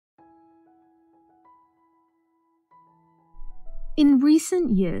In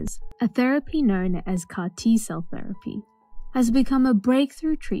recent years, a therapy known as CAR T-cell therapy has become a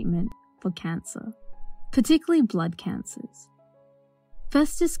breakthrough treatment for cancer, particularly blood cancers.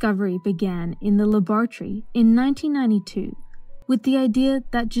 First discovery began in the laboratory in 1992 with the idea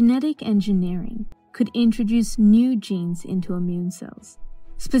that genetic engineering could introduce new genes into immune cells,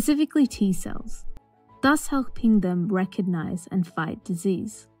 specifically T cells, thus helping them recognize and fight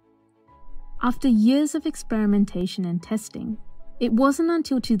disease. After years of experimentation and testing, it wasn't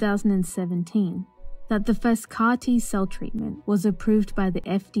until 2017 that the first CAR T-cell treatment was approved by the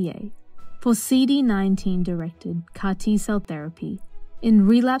FDA for CD19-directed CAR T-cell therapy in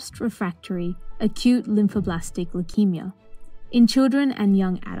relapsed refractory acute lymphoblastic leukemia in children and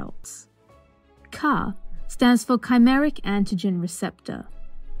young adults. CAR stands for Chimeric Antigen Receptor.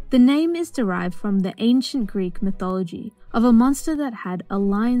 The name is derived from the ancient Greek mythology of a monster that had a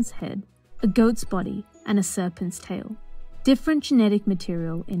lion's head, a goat's body, and a serpent's tail, different genetic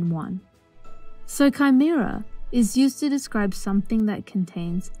material in one. So Chimera is used to describe something that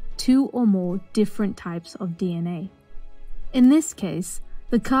contains two or more different types of DNA. In this case,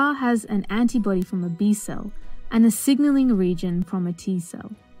 the CAR has an antibody from a B cell and a signaling region from a T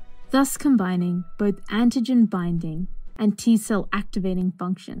cell, thus combining both antigen binding and T cell activating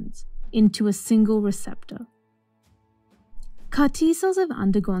functions into a single receptor. CAR T cells have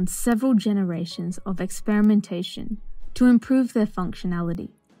undergone several generations of experimentation to improve their functionality.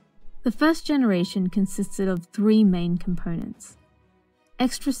 The first generation consisted of three main components: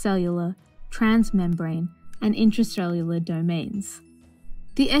 extracellular, transmembrane, and intracellular domains.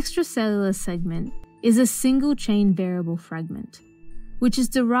 The extracellular segment is a single-chain variable fragment, which is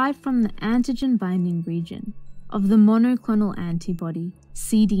derived from the antigen-binding region of the monoclonal antibody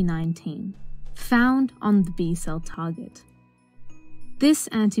CD19, found on the B-cell target. This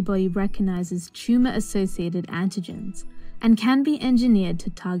antibody recognizes tumor-associated antigens and can be engineered to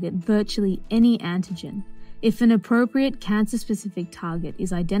target virtually any antigen if an appropriate cancer-specific target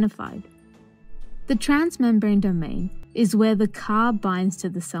is identified. The transmembrane domain is where the CAR binds to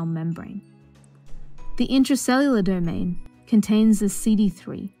the cell membrane. The intracellular domain contains the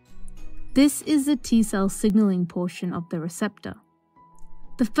CD3. This is the T-cell signaling portion of the receptor.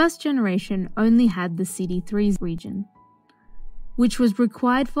 The first generation only had the CD3 region, which was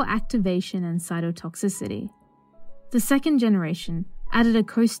required for activation and cytotoxicity. The second generation added a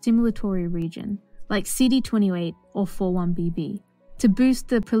co-stimulatory region, like CD28 or 41BB, to boost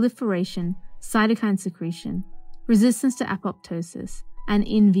the proliferation, cytokine secretion, resistance to apoptosis, and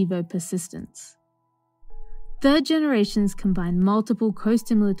in vivo persistence. Third generations combine multiple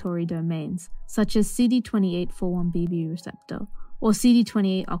co-stimulatory domains, such as CD28-41BB receptor or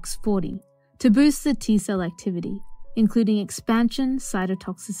CD28-OX40, to boost the T-cell activity, including expansion,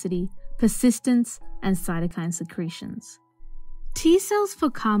 cytotoxicity, persistence, and cytokine secretions. T-cells for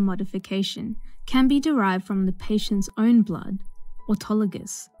CAR modification can be derived from the patient's own blood,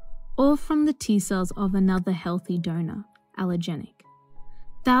 autologous, or from the T-cells of another healthy donor, allogenic.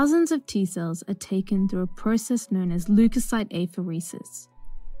 Thousands of T-cells are taken through a process known as leukocyte apheresis.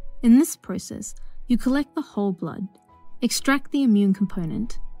 In this process, you collect the whole blood, extract the immune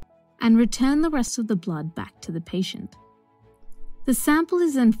component, and return the rest of the blood back to the patient. The sample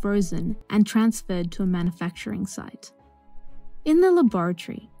is then frozen and transferred to a manufacturing site. In the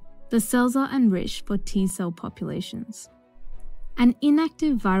laboratory, the cells are enriched for T-cell populations. An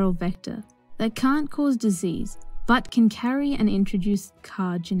inactive viral vector that can't cause disease but can carry and introduce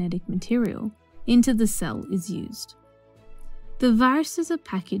CAR genetic material into the cell is used. The viruses are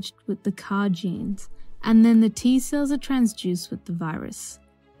packaged with the CAR genes, and then the T-cells are transduced with the virus.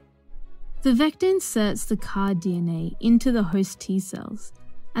 The vector inserts the CAR DNA into the host T-cells,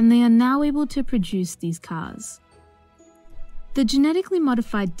 and they are now able to produce these CARs. The genetically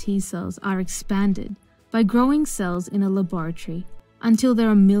modified T-cells are expanded by growing cells in a laboratory until there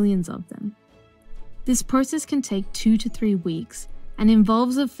are millions of them. This process can take 2 to 3 weeks and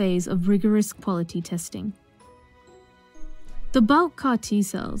involves a phase of rigorous quality testing. The bulk CAR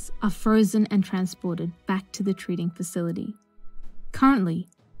T-cells are frozen and transported back to the treating facility. Currently,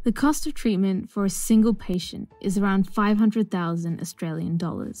 the cost of treatment for a single patient is around 500,000 Australian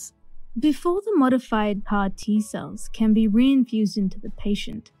dollars. Before the modified CAR T-cells can be reinfused into the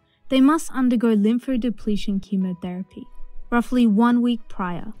patient, they must undergo lymphodepletion chemotherapy, roughly 1 week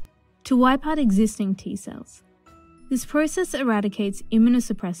prior, to wipe out existing T-cells. This process eradicates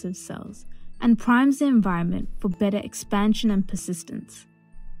immunosuppressive cells and primes the environment for better expansion and persistence.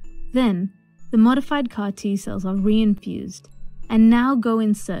 Then, the modified CAR T-cells are reinfused and now go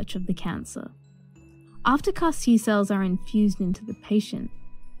in search of the cancer. After CAR T-cells are infused into the patient,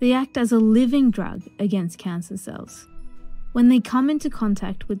 they act as a living drug against cancer cells. When they come into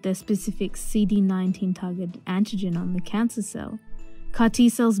contact with their specific CD19 targeted antigen on the cancer cell, CAR T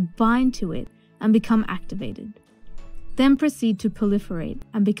cells bind to it and become activated, then proceed to proliferate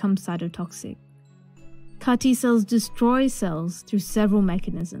and become cytotoxic. CAR T cells destroy cells through several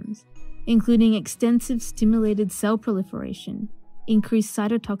mechanisms, including extensive stimulated cell proliferation, increased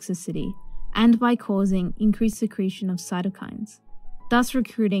cytotoxicity, and by causing increased secretion of cytokines, thus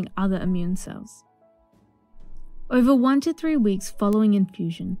recruiting other immune cells. Over 1 to 3 weeks following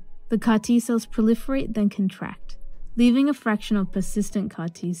infusion, the CAR T cells proliferate then contract, leaving a fraction of persistent CAR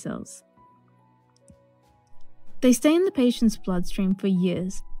T cells. They stay in the patient's bloodstream for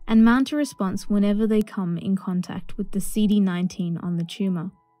years and mount a response whenever they come in contact with the CD19 on the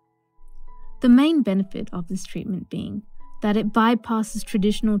tumour. The main benefit of this treatment being that it bypasses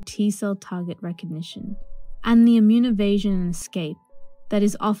traditional T-cell target recognition and the immune evasion and escape that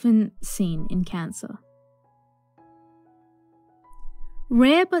is often seen in cancer.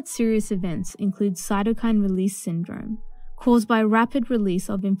 Rare but serious events include cytokine release syndrome, caused by rapid release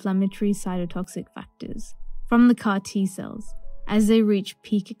of inflammatory cytotoxic factors from the CAR T cells as they reach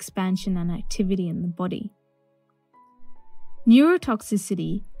peak expansion and activity in the body.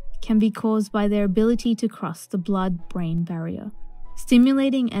 Neurotoxicity can be caused by their ability to cross the blood-brain barrier,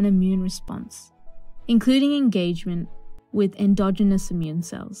 stimulating an immune response, including engagement with endogenous immune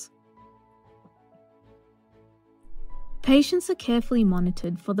cells. Patients are carefully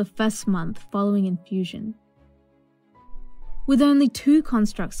monitored for the first month following infusion. With only 2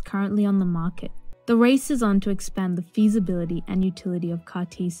 constructs currently on the market, the race is on to expand the feasibility and utility of CAR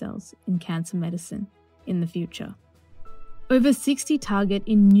T cells in cancer medicine in the future. Over 60 targets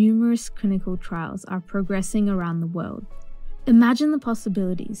in numerous clinical trials are progressing around the world. Imagine the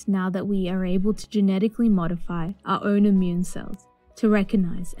possibilities now that we are able to genetically modify our own immune cells to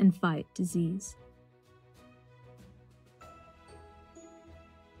recognize and fight disease.